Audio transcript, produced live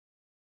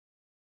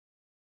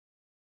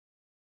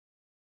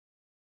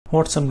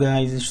What's up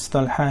guys, it's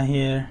Talha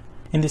here.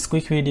 In this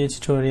quick video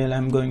tutorial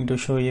I'm going to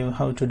show you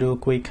how to do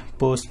quick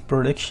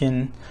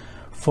post-production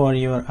for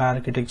your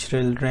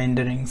architectural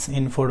renderings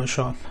in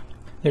Photoshop.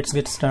 Let's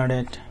get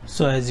started.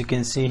 So as you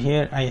can see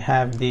here, I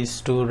have these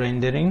two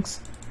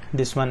renderings.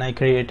 This one I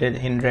created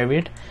in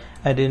Revit.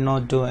 I did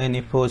not do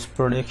any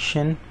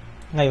post-production.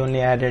 I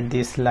only added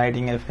these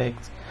lighting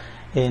effects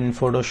in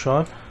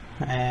Photoshop.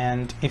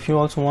 And if you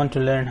also want to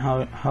learn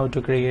how to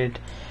create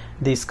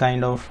these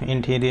kind of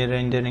interior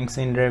renderings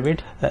in Revit,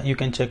 you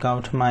can check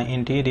out my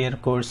interior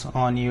course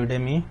on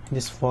Udemy.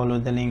 Just follow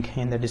the link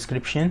in the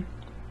description.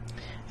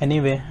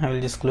 Anyway, I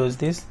will just close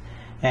this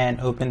and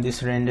open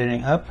this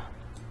rendering up.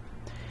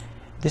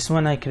 This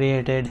one I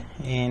created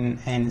in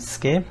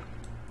Enscape,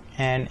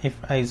 and if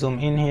I zoom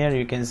in here,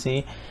 you can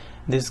see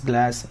this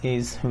glass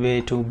is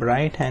way too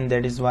bright, and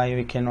that is why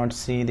we cannot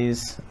see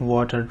these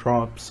water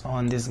drops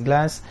on this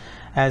glass,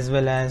 as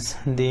well as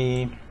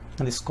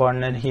this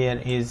corner here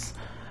is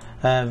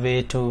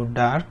way too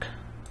dark.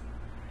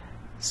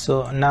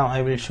 So now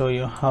I will show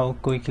you how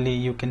quickly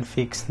you can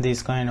fix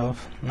these kind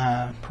of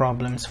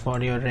problems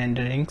for your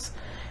renderings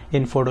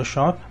in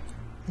Photoshop.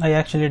 I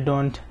actually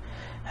don't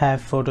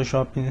have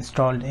Photoshop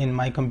installed in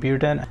my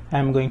computer.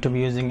 I'm going to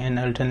be using an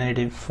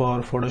alternative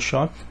for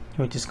Photoshop,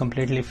 which is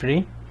completely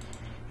free.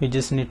 You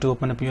just need to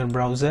open up your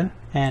browser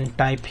and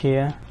type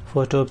here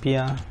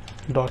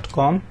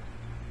photopea.com,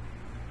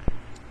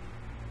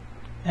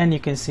 and you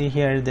can see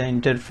here the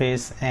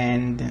interface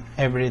and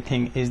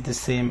everything is the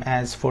same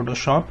as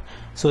Photoshop.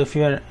 So if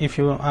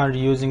you are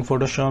using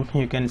Photoshop,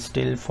 you can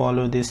still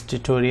follow this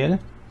tutorial.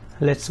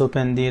 Let's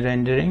open the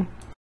rendering.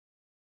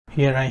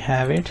 Here I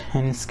have it,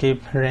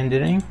 Enscape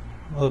rendering.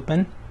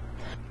 Open.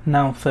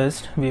 Now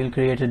first we will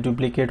create a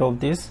duplicate of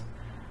this.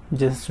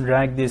 Just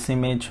drag this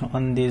image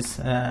on this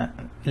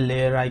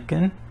layer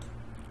icon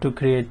to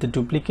create the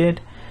duplicate.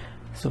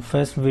 So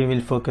first we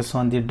will focus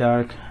on the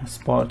dark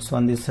spots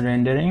on this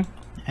rendering,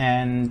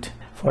 and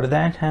for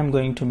that I'm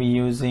going to be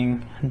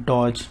using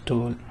dodge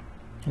tool.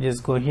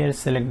 Just go here,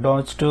 select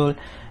dodge tool,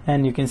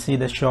 and you can see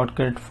the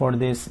shortcut for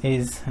this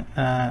is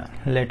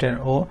letter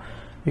O.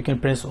 You can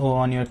press O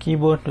on your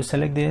keyboard to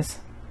select this,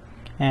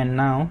 and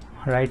now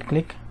right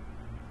click,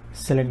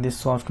 select this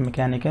soft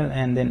mechanical,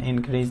 and then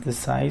increase the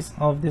size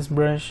of this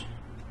brush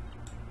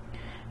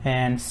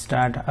and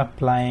start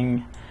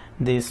applying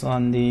this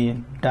on the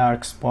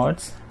dark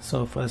spots.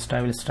 So first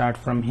I will start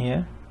from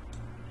here.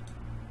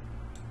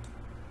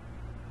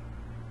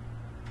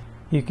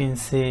 You can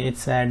see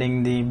it's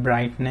adding the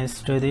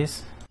brightness to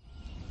this.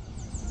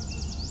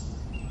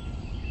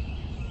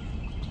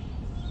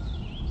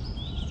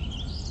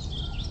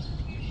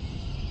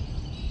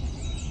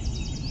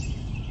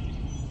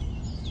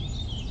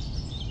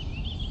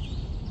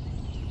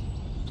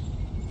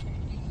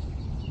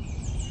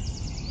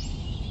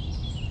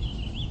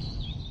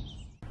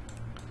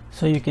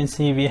 So you can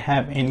see we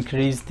have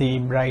increased the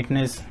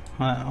brightness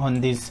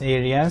on these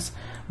areas,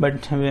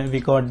 but we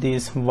got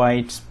these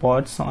white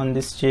spots on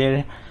this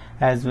chair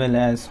as well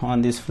as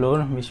on this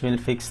floor, which will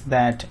fix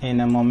that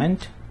in a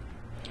moment.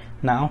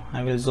 Now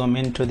I will zoom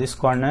into this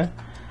corner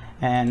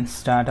and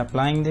start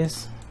applying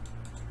this.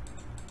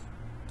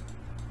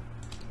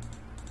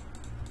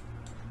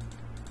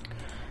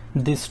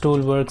 This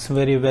tool works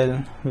very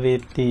well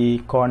with the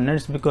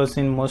corners, because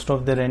in most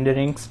of the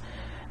renderings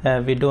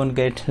we don't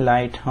get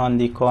light on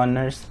the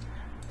corners,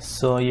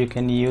 so you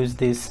can use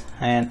this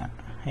and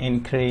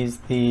increase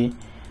the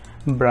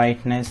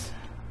brightness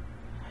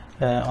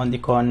on the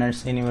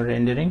corners in your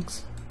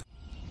renderings.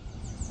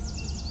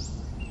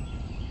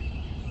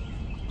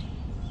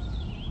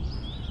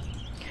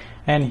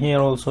 And here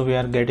also we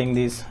are getting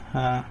these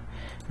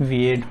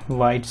weird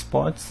white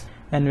spots,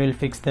 and we'll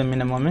fix them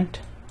in a moment.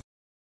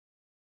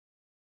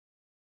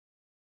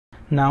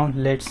 Now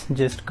let's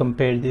just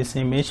compare this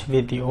image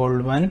with the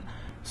old one.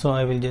 So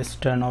I will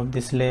just turn off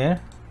this layer.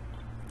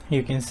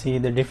 You can see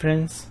the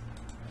difference.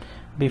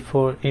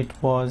 Before it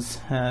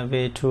was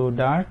way too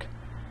dark.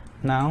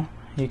 Now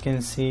you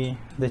can see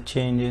the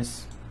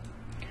changes.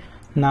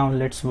 Now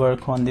let's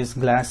work on this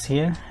glass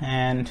here,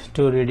 and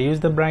to reduce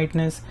the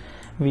brightness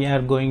we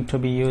are going to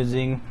be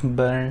using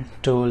burn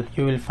tool.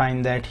 You will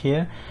find that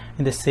here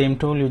in the same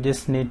tool. You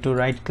just need to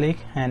right click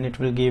and it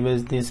will give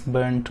us this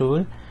burn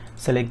tool.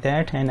 Select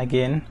that, and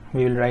again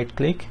we will right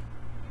click,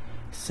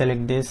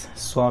 select this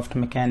soft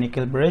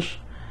mechanical brush,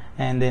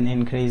 and then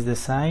increase the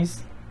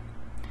size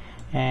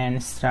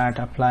and start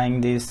applying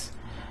this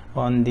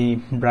on the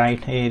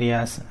bright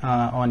areas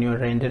on your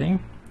rendering.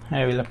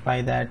 I will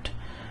apply that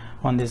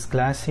on this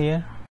glass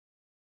here,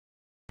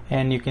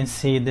 and you can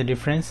see the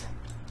difference.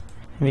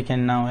 We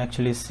can now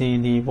actually see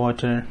the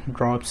water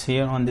drops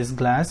here on this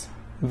glass,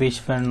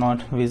 which were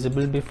not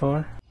visible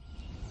before.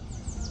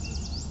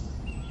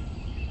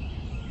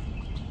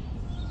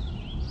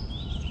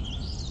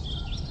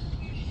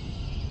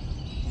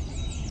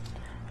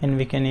 And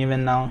we can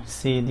even now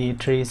see the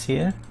trees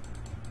here.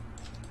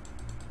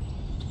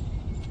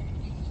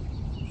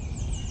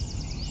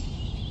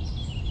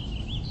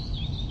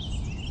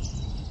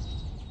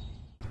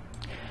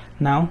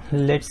 Now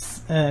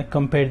let's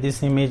compare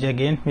this image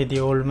again with the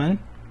old one.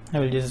 I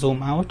will just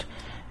zoom out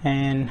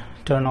and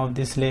turn off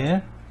this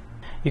layer.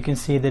 You can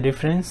see the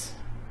difference.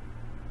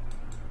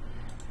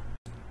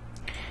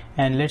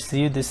 And let's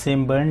use the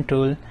same burn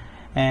tool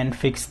and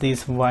fix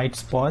these white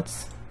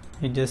spots.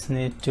 You just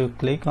need to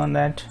click on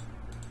that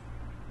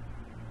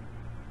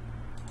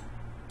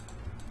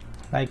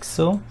like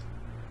so.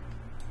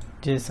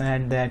 Just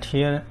add that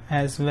here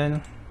as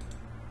well.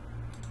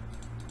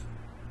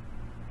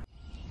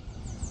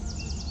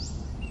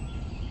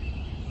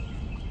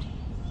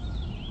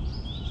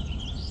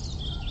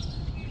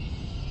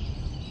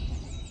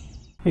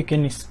 You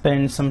can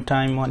spend some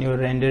time on your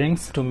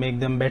renderings to make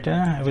them better.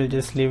 I will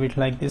just leave it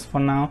like this for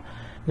now.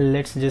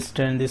 Let's just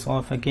turn this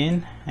off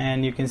again,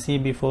 and you can see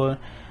before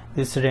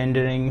this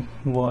rendering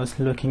was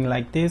looking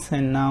like this,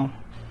 and now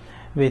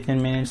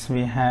within minutes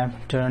we have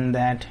turned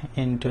that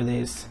into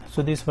this.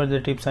 So these were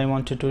the tips I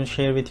wanted to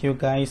share with you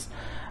guys.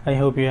 I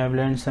hope you have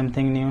learned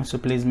something new. So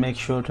please make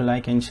sure to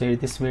like and share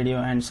this video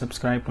and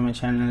subscribe to my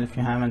channel if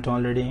you haven't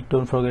already.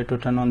 Don't forget to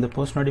turn on the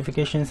post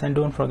notifications, and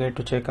don't forget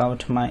to check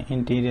out my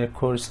interior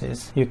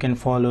courses. You can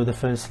follow the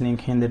first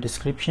link in the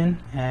description.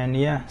 And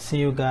yeah, see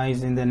you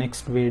guys in the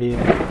next video.